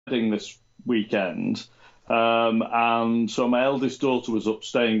wedding this weekend, and so my eldest daughter was up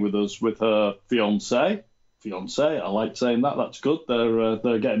staying with us with her fiance. I like saying that. That's good.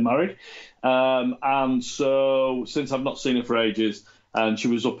 They're getting married, and so since I've not seen her for ages, and she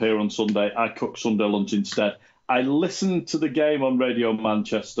was up here on Sunday, I cooked Sunday lunch instead. I listened to the game on Radio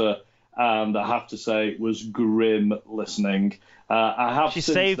Manchester, and I have to say it was grim listening. I have She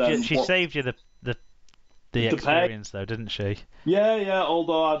saved you the experience, though, didn't she? Yeah.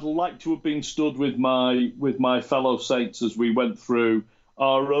 Although I'd like to have been stood with my fellow Saints as we went through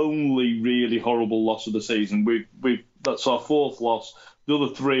our only really horrible loss of the season. That's our fourth loss. The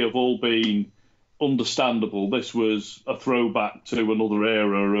other three have all been understandable. This was a throwback to another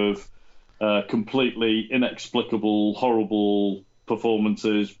era of completely inexplicable, horrible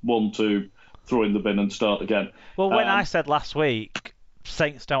performances. 1-2, throw in the bin and start again. Well, when I said last week,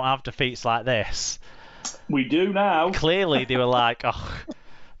 Saints don't have defeats like this. We do now. Clearly, they were like, "Oh,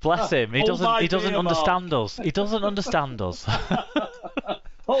 bless him. He doesn't understand us. He doesn't understand us."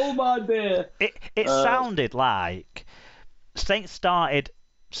 Hold my beer. It sounded like Saints started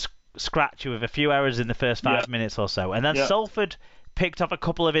scratchy with a few errors in the first 5 minutes or so, and then Salford picked up a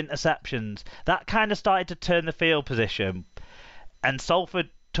couple of interceptions. That kind of started to turn the field position, and Salford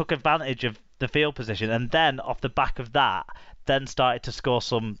took advantage of the field position, and then off the back of that, then started to score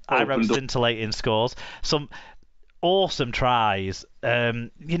some, I wrote scintillating scores, some awesome tries, and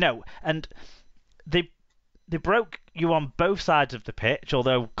they broke you on both sides of the pitch,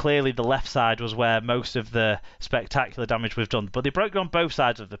 although clearly the left side was where most of the spectacular damage was done, but they broke you on both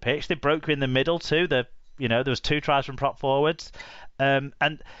sides of the pitch. They broke you in the middle too. There was 2 tries from prop forwards, and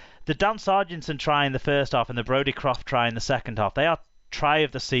the Dan Sargentson try in the first half and the Brodie Croft try in the second half, they are try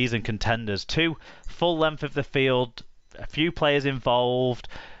of the season contenders. 2 full length of the field, a few players involved,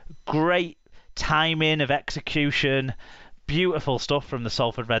 great timing of execution, beautiful stuff from the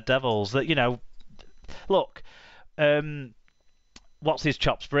Salford Red Devils. That look, what's his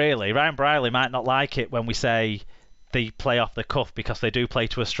chops really? Ryan Brierley might not like it when we say they play off the cuff, because they do play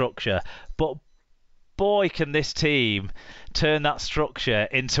to a structure, but boy, can this team turn that structure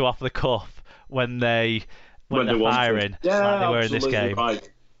into off the cuff when they're firing like they were in this game. Right.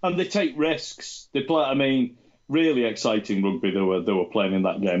 And they take risks. They play. Really exciting rugby they were playing in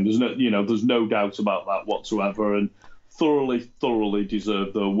that game. There's no doubt about that whatsoever, and thoroughly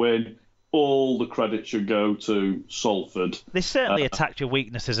deserved their win. All the credit should go to Salford. They certainly attacked your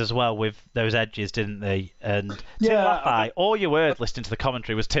weaknesses as well with those edges, didn't they? And Tim Laffey, all you heard listening to the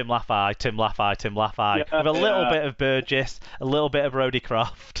commentary was Tim Laffey, with a little bit of Burgess, a little bit of Brodie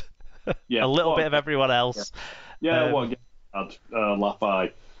Croft, a little bit of everyone else. Laffey.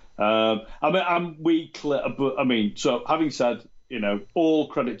 So having said, all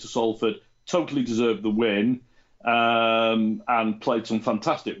credit to Salford, totally deserved the win, and played some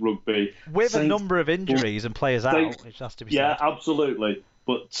fantastic rugby. With a number of injuries and players out, which has to be said. Yeah, absolutely.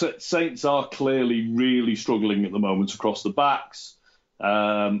 But Saints are clearly really struggling at the moment across the backs.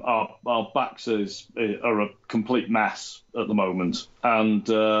 Our backs are a complete mess at the moment, and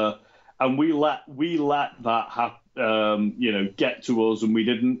we let that happen. Get to us, and we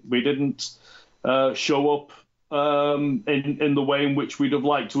didn't show up in the way in which we'd have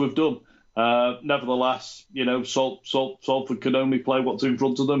liked to have done. Nevertheless, Salford can only play what's in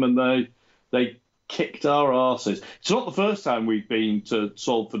front of them, and they kicked our arses. It's not the first time we've been to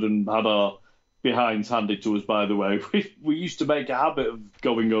Salford and had our behinds handed to us, by the way. We used to make a habit of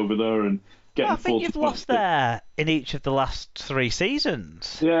going over there and getting. I think you've lost there in each of the last 3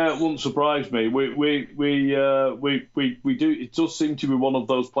 seasons. Yeah, it wouldn't surprise me. We do. It does seem to be one of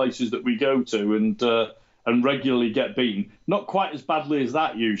those places that we go to and regularly get beaten. Not quite as badly as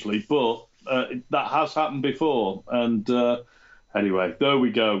that usually, but that has happened before. And anyway, there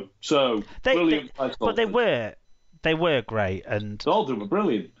we go. So brilliant. But they were great, and they were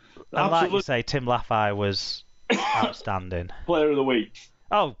brilliant. And absolutely. Like you say, Tim Laffey was outstanding. Player of the week.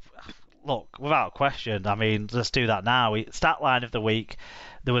 Oh, look, without question. Let's do that now. Stat line of the week.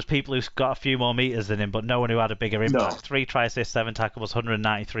 There was people who got a few more metres than him, but no one who had a bigger impact. No. 3 try assists, 7 tackles,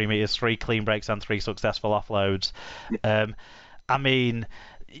 193 metres, 3 clean breaks and 3 successful offloads.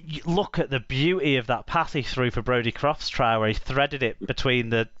 Look at the beauty of that pass he threw for Brodie Croft's try, where he threaded it between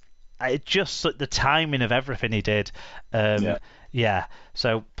the timing of everything he did. So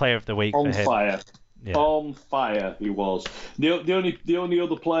player of the week on for him. Fire. Yeah. On fire he was. The only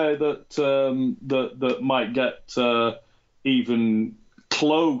other player that might get even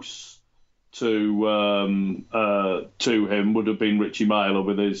close to him would have been Richie Myler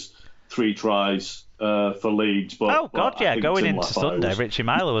with his 3 tries for Leeds. But going into Sunday, Richie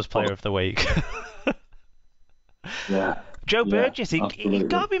Myler was player of the week. Yeah. Joe Burgess, he's absolutely.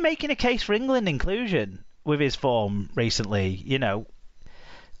 got to be making a case for England inclusion with his form recently. You know,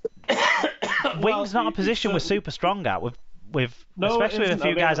 wing's not a position we're super strong at, especially with a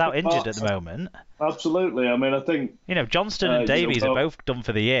few guys out injured at the moment. Absolutely. I mean, I think Johnston and Davies are both done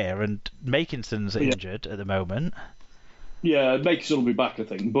for the year, and Makinson's injured at the moment. Yeah, Makinson will be back, I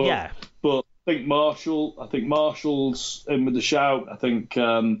think. But I think Marshall's in with the shout. I think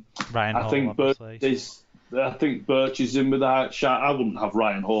Ryan Hall, Birch is in with that shout. I wouldn't have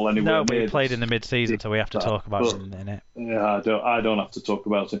Ryan Hall anywhere. No, but he played in the mid-season, so we have to talk about him in it. Yeah, I don't have to talk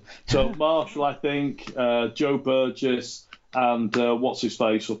about him. So Marshall, I think, Joe Burgess, and what's his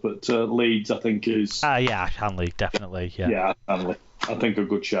face up at Leeds, I think is. Hanley, definitely. Yeah, Hanley. I think are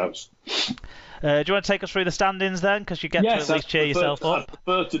good shouts. Do you want to take us through the standings then? Because you get to at least cheer yourself up. I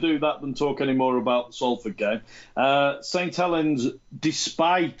prefer to do that than talk any more about the Salford game. St Helens,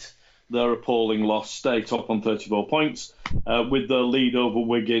 despite their appalling loss, stay top on 34 points, with the lead over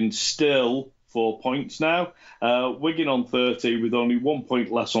Wigan still 4 points now. Wigan on 30 with only 1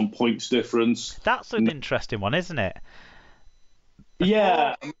 point less on points difference. That's an interesting one, isn't it?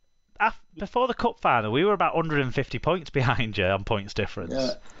 Before the cup final, we were about 150 points behind you on points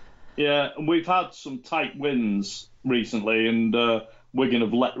difference. Yeah, and we've had some tight wins recently, and Wigan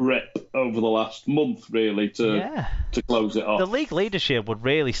have let rip over the last month, really, to close it off. The league leadership would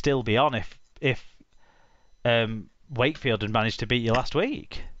really still be on if Wakefield had managed to beat you last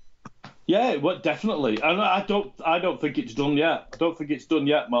week. Yeah, well, definitely. And I don't think it's done yet. I don't think it's done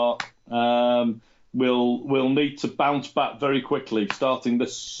yet, Mark. We'll need to bounce back very quickly, starting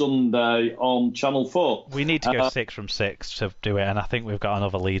this Sunday on Channel 4. We need to go 6 from 6 to do it, and I think we've got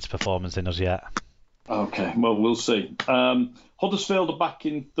another Leeds performance in us yet. Okay, well, we'll see. Huddersfield are back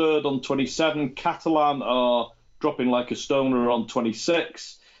in third on 27. Catalan are dropping like a stoner on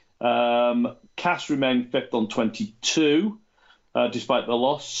 26. Cass remain fifth on 22, despite the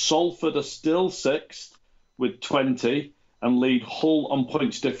loss. Salford are still sixth with 20 and lead Hull on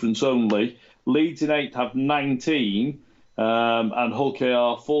points difference only. Leeds in 8th have 19, and Hull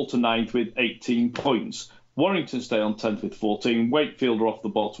KR fall to 9th with 18 points. Warrington stay on 10th with 14. Wakefield are off the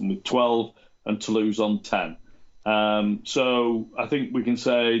bottom with 12, and Toulouse on 10. So I think we can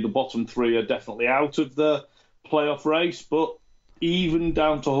say the bottom three are definitely out of the playoff race, but even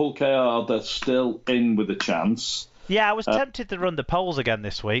down to Hull KR, they're still in with a chance. Yeah, I was tempted to run the polls again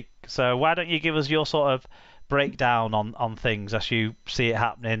this week, so why don't you give us your sort of breakdown on things as you see it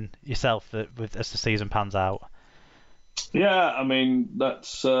happening yourself as the season pans out? Yeah, I mean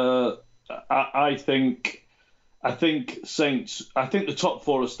that's. I think Saints. I think the top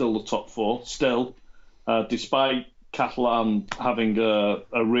four are still the top four. Still, despite Catalan having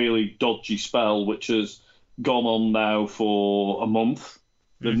a really dodgy spell, which has gone on now for a month.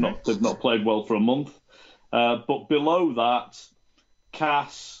 They've not played well for a month. But below that,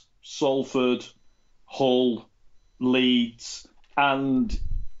 Cass, Salford, Hull, Leeds, and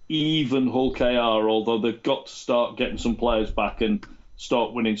even Hull KR, although they've got to start getting some players back and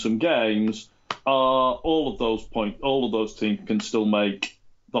start winning some games, all of those teams can still make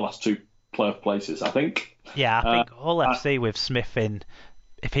the last two playoff places, I think. Yeah, I think Hull FC with Smith in,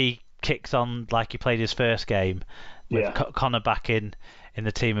 if he kicks on like he played his first game, with Connor back in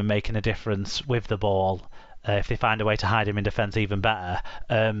the team and making a difference with the ball, if they find a way to hide him in defence even better,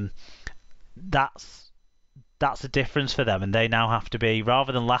 that's a difference for them, and they now have to be,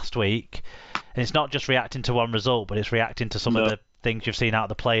 rather than last week, and it's not just reacting to one result, but it's reacting to some of the things you've seen out of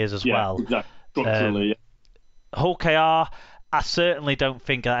the players as well. Exactly. Structurally, Hull KR, I certainly don't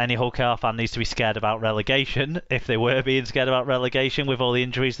think that any Hull KR fan needs to be scared about relegation, if they were being scared about relegation with all the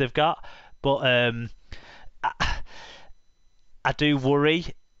injuries they've got. But I do worry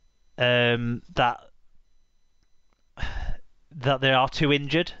that they are too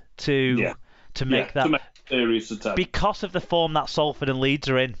injured to make that serious attack because of the form that Salford and Leeds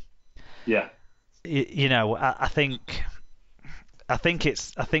are in. Yeah, I think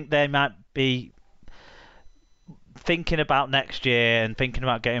they might be thinking about next year and thinking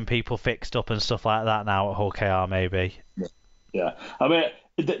about getting people fixed up and stuff like that now at Hull KR maybe. Yeah, I mean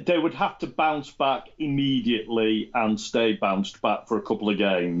they would have to bounce back immediately and stay bounced back for a couple of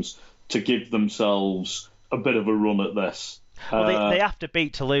games to give themselves a bit of a run at this. Well, they have to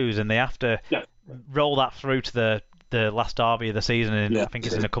beat Toulouse and they have to roll that through to the last derby of the season, and I think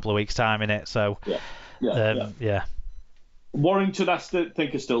it's in a couple of weeks' time, innit? So, yeah. Warrington, I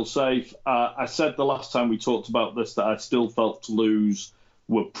think, are still safe. I said the last time we talked about this that I still felt Toulouse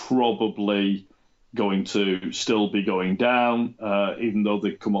were probably going to still be going down, even though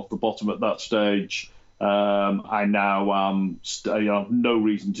they'd come off the bottom at that stage. I now have no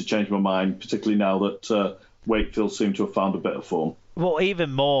reason to change my mind, particularly now that Wakefield seem to have found a bit of form. Well,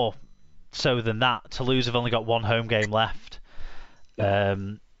 even more so than that, Toulouse have only got one home game left.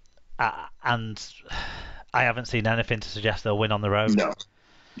 And I haven't seen anything to suggest they'll win on the road.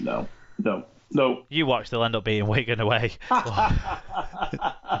 No. You watch, they'll end up beating Wigan away.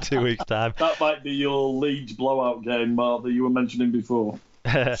 2 weeks' time. That might be your Leeds blowout game, Mark, that you were mentioning before.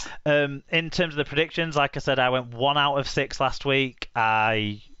 In terms of the predictions, like I said, I went 1 out of 6 last week.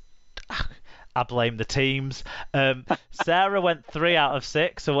 I blame the teams. Sarah went 3 out of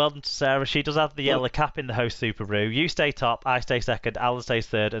 6, so well done to Sarah. She does have the yellow cap in the host Super Brew. You stay top, I stay second, Alan stays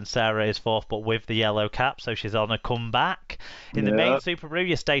third, and Sarah is fourth, but with the yellow cap, so she's on a comeback. In the main Super Brew,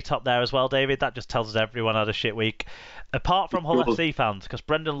 you stay top there as well, David. That just tells us everyone had a shit week. Apart from Hull FC fans, because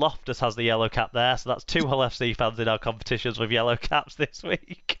Brendan Loftus has the yellow cap there, so that's 2 Hull FC fans in our competitions with yellow caps this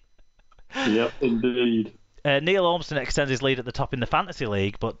week. Yep, indeed. Neil Ormston extends his lead at the top in the Fantasy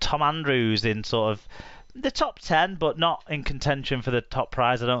League, but Tom Andrews in sort of the top 10, but not in contention for the top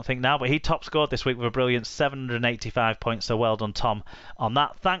prize, I don't think now. But he top scored this week with a brilliant 785 points, so well done, Tom, on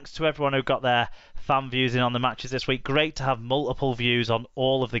that. Thanks to everyone who got their fan views in on the matches this week. Great to have multiple views on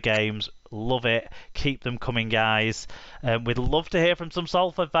all of the games. Love it. Keep them coming, guys. We'd love to hear from some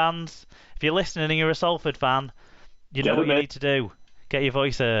Salford fans. If you're listening and you're a Salford fan, you know what you need to do. Get your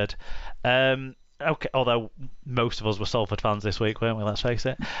voice heard. Okay, although most of us were Salford fans this week, weren't we? Let's face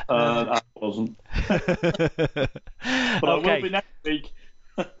it. I wasn't. But I will be next week.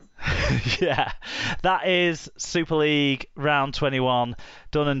 Yeah, that is Super League round 21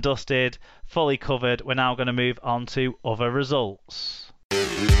 done and dusted, fully covered. We're now going to move on to other results.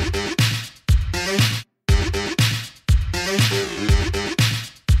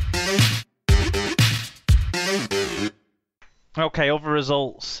 Okay, other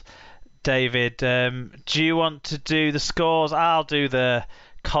results. David, do you want to do the scores? I'll do the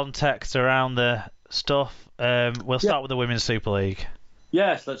context around the stuff. We'll start with the Women's Super League.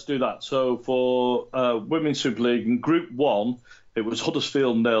 Yes, let's do that. So for Women's Super League, in Group 1, it was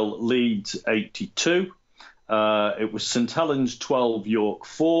Huddersfield 0, Leeds 82. It was St Helens 12, York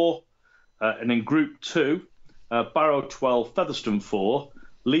 4. And in Group 2, Barrow 12, Featherstone 4.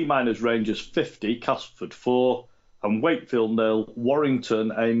 Lee Miners Rangers 50, Castleford 4. And Wakefield 0,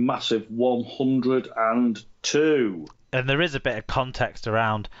 Warrington a massive 102. And there is a bit of context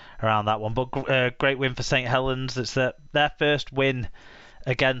around that one, but great win for St Helens. It's their first win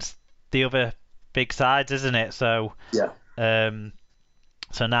against the other big sides, isn't it? So yeah.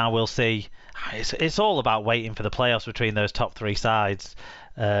 So now we'll see. It's all about waiting for the playoffs between those top 3 sides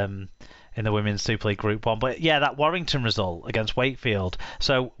in the Women's Super League Group 1. But yeah, that Warrington result against Wakefield.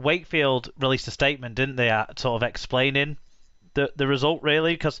 So Wakefield released a statement, didn't they, sort of explaining the result,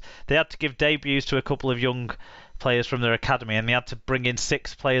 really, because they had to give debuts to a couple of young players from their academy, and they had to bring in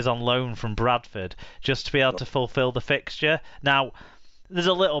 6 players on loan from Bradford just to be able to fulfil the fixture. Now, there's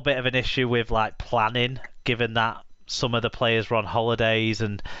a little bit of an issue with like planning, given that some of the players were on holidays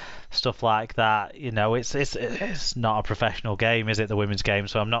and stuff like that. You know, it's not a professional game, is it, the women's game?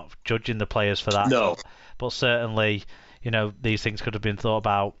 So I'm not judging the players for that. No. But certainly, you know, these things could have been thought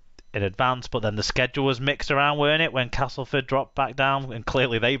about in advance. But then the schedule was mixed around, weren't it, when Castleford dropped back down? And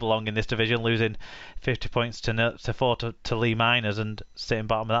clearly they belong in this division, losing 50 points to 4 to Lee Miners and sitting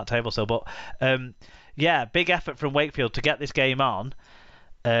bottom of that table still. But yeah, big effort from Wakefield to get this game on.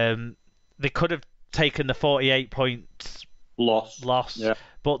 They could have taken the 48 points loss. Yeah.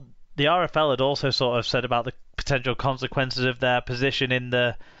 But the RFL had also sort of said about the potential consequences of their position in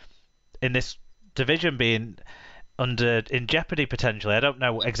this division being in jeopardy potentially. I don't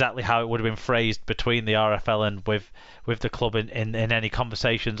know exactly how it would have been phrased between the RFL and with the club in any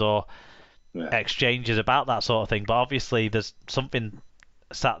conversations or exchanges about that sort of thing. But obviously there's something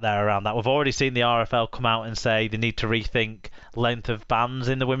sat there around that. We've already seen the RFL come out and say they need to rethink length of bans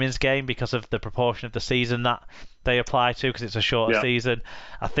in the women's game because of the proportion of the season that they apply to, because it's a shorter season.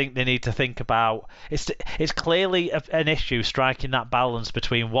 I think they need to think about it's clearly an issue striking that balance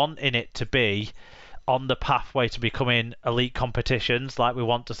between wanting it to be on the pathway to becoming elite competitions like we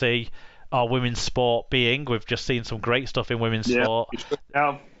want to see our women's sport being. We've just seen some great stuff in women's sport.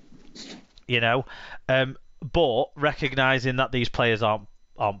 You know, but recognising that these players aren't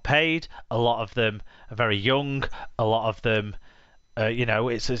paid. A lot of them are very young. A lot of them, you know,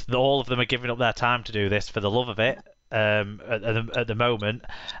 it's all of them are giving up their time to do this for the love of it at the moment,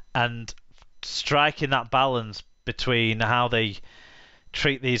 and striking that balance between how they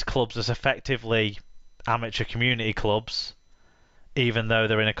treat these clubs as effectively amateur community clubs, even though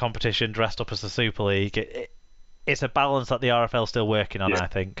they're in a competition dressed up as the Super League. It's a balance that the RFL is still working on, I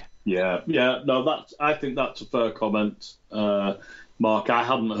think. Yeah. No, I think that's a fair comment. Mark, I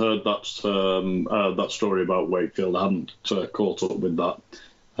hadn't heard that story about Wakefield. I hadn't caught up with that.